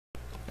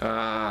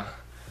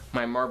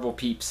My Marvel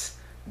peeps,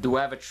 do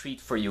I have a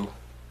treat for you?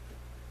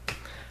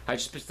 I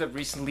just picked up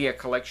recently a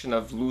collection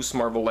of loose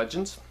Marvel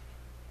Legends.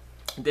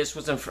 This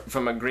was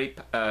from a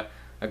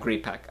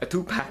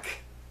two-pack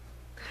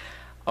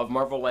of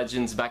Marvel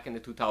Legends back in the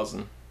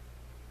 2000.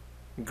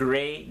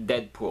 Gray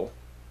Deadpool,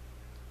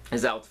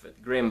 his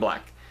outfit, gray and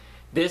black.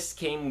 This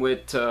came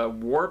with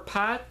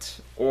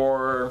Warpath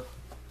or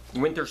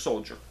Winter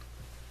Soldier.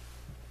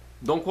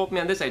 Don't quote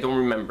me on this, I don't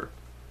remember.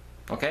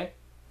 Okay?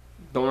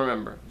 Don't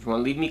remember. If you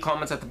want to leave me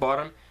comments at the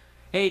bottom,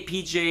 hey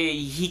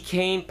PJ, he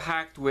came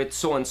packed with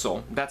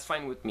so-and-so. That's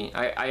fine with me.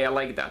 I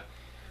like that.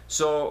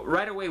 So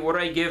right away, what do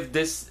I give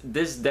this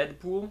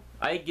Deadpool?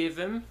 I give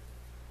him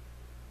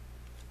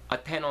a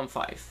 10 on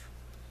 5.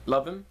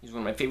 Love him. He's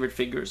one of my favorite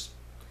figures.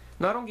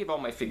 Now, I don't give all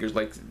my figures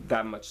like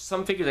that much.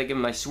 Some figures I give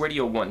him, I swear to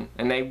you, 1.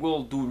 And I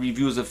will do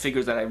reviews of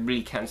figures that I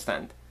really can't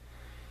stand.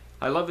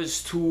 I love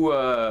his 2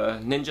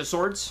 ninja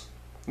swords.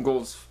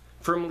 Goes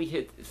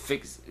firmly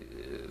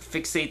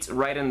fixates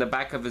right in the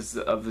back of his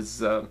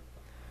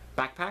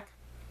backpack.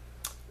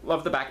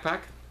 Love the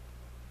backpack.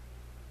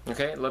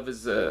 Okay, love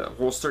his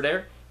holster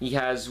there. He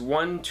has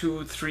 1,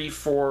 2, 3,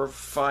 4,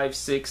 5,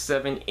 6,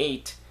 7,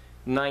 8,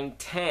 9,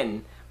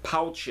 10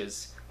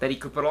 pouches that he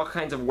could put all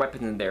kinds of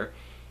weapons in there.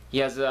 He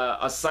has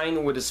a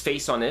sign with his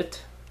face on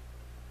it.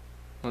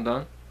 Hold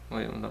on.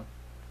 Wait, hold on.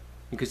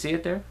 You can see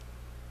it there?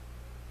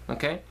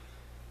 Okay.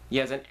 He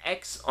has an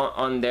X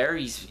on there.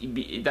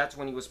 That's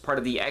when he was part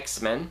of the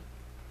X-Men.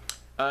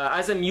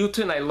 As a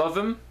mutant, I love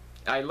him.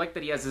 I like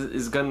that he has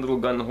his little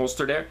gun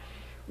holster there.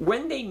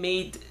 When they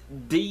made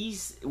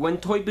these, when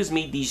Toy Biz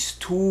made these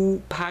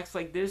 2 packs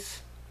like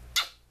this,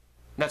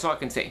 that's all I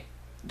can say.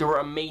 They were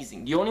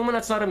amazing. The only one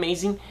that's not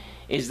amazing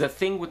is the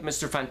thing with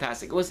Mr.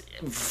 Fantastic. It was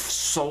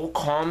so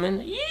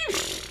common.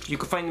 You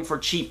could find them for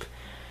cheap.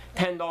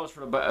 $10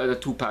 for the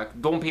 2-pack.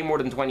 Don't pay more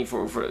than $20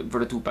 for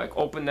the 2-pack.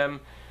 Open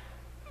them.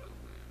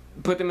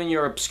 Put them in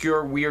your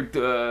obscure, weird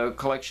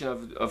collection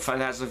of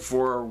Fantastic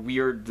Four or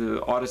weird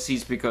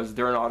Odysseys, because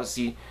they're an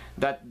Odyssey.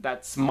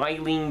 That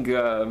smiling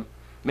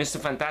Mr.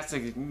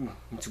 Fantastic,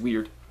 it's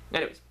weird.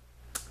 Anyways,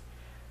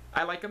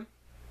 I like him.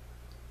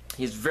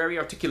 He's very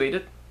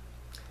articulated.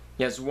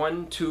 He has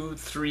 1, 2,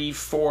 3,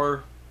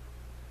 4,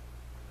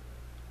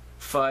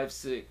 5,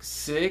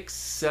 6,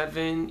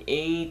 7,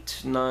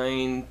 8,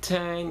 9,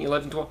 10,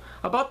 11, 12.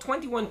 About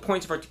 21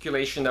 points of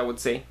articulation, I would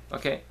say.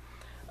 Okay.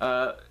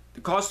 The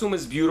costume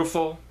is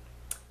beautiful.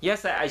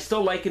 Yes, I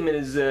still like him in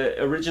his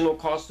original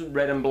costume,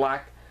 red and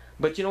black.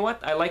 But you know what?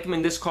 I like him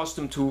in this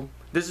costume too.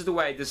 This is the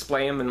way I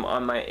display him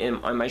on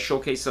my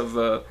showcase of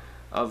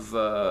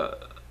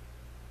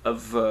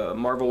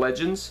Marvel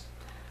Legends.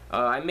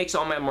 I mix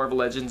all my Marvel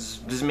Legends.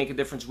 Doesn't make a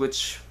difference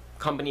which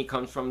company it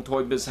comes from.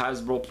 Toy Biz,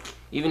 Hasbro.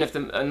 Even if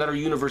another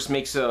universe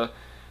makes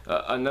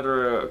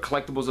another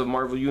collectibles of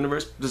Marvel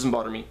Universe, doesn't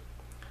bother me.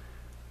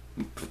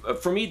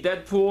 For me,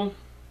 Deadpool.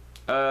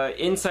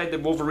 Inside the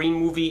Wolverine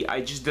movie,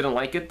 I just didn't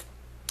like it.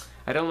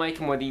 I don't like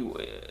him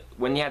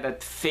when he had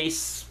that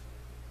face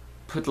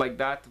put like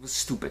that. It was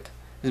stupid.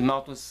 His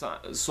mouth was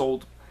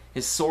sold.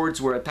 His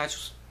swords were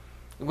attached.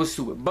 It was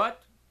stupid.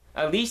 But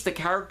at least the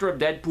character of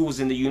Deadpool is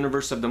in the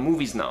universe of the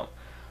movies now.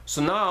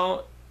 So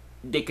now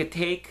they could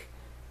take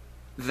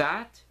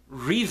that,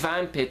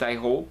 revamp it, I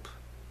hope,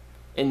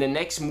 in the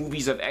next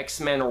movies of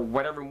X-Men or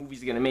whatever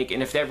movies they're gonna make.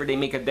 And if ever they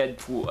make a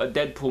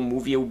Deadpool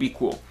movie, it would be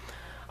cool.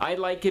 I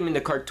like him in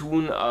the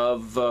cartoon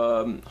of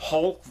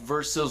Hulk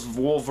versus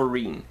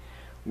Wolverine,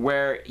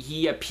 where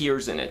he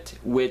appears in it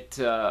with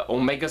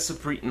Omega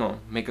Supreme,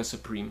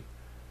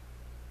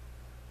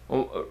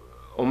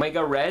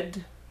 Omega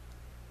Red,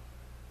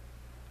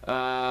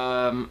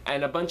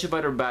 and a bunch of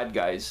other bad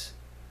guys.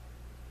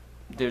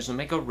 There's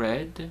Omega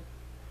Red,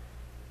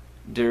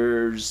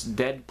 there's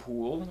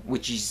Deadpool,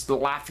 which is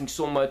laughing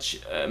so much,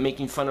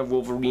 making fun of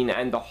Wolverine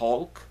and the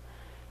Hulk.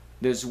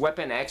 There's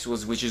Weapon X,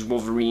 which is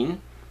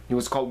Wolverine. He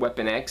was called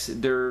Weapon X.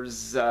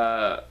 There's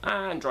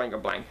I'm drawing a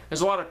blank.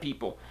 There's a lot of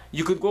people.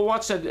 You could go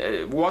watch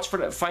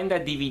that. Find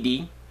that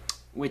DVD,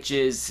 which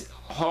is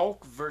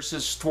Hulk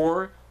versus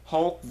Thor,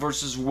 Hulk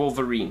versus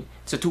Wolverine.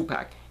 It's a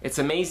 2-pack. It's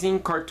amazing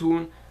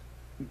cartoon,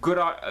 good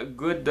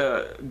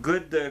artwork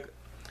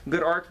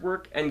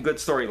and good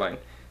storyline.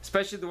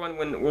 Especially the one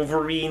when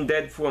Wolverine,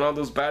 Deadpool, and all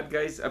those bad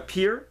guys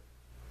appear.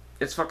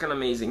 It's fucking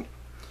amazing.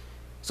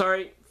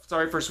 Sorry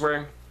for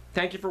swearing.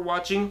 Thank you for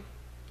watching.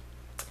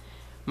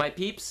 My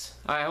peeps,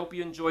 I hope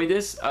you enjoy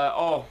this.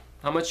 Oh,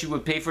 how much you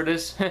would pay for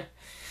this? Oh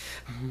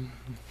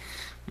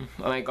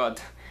my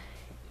god.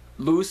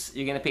 Loose,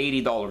 you're gonna pay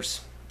 $80.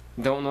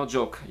 No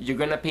joke. You're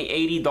gonna pay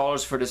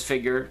 $80 for this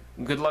figure.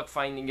 Good luck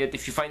finding it.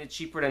 If you find it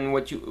cheaper than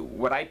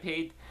what I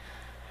paid,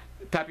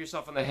 tap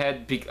yourself on the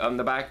head, on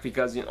the back,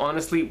 because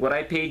honestly, what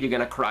I paid, you're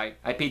gonna cry.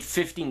 I paid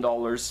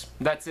 $15.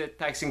 That's it,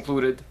 tax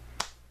included.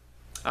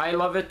 I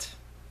love it.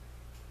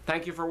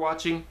 Thank you for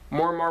watching.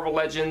 More Marvel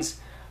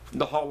Legends.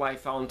 The haul I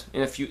found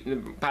in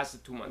the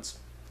past 2 months.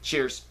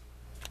 Cheers.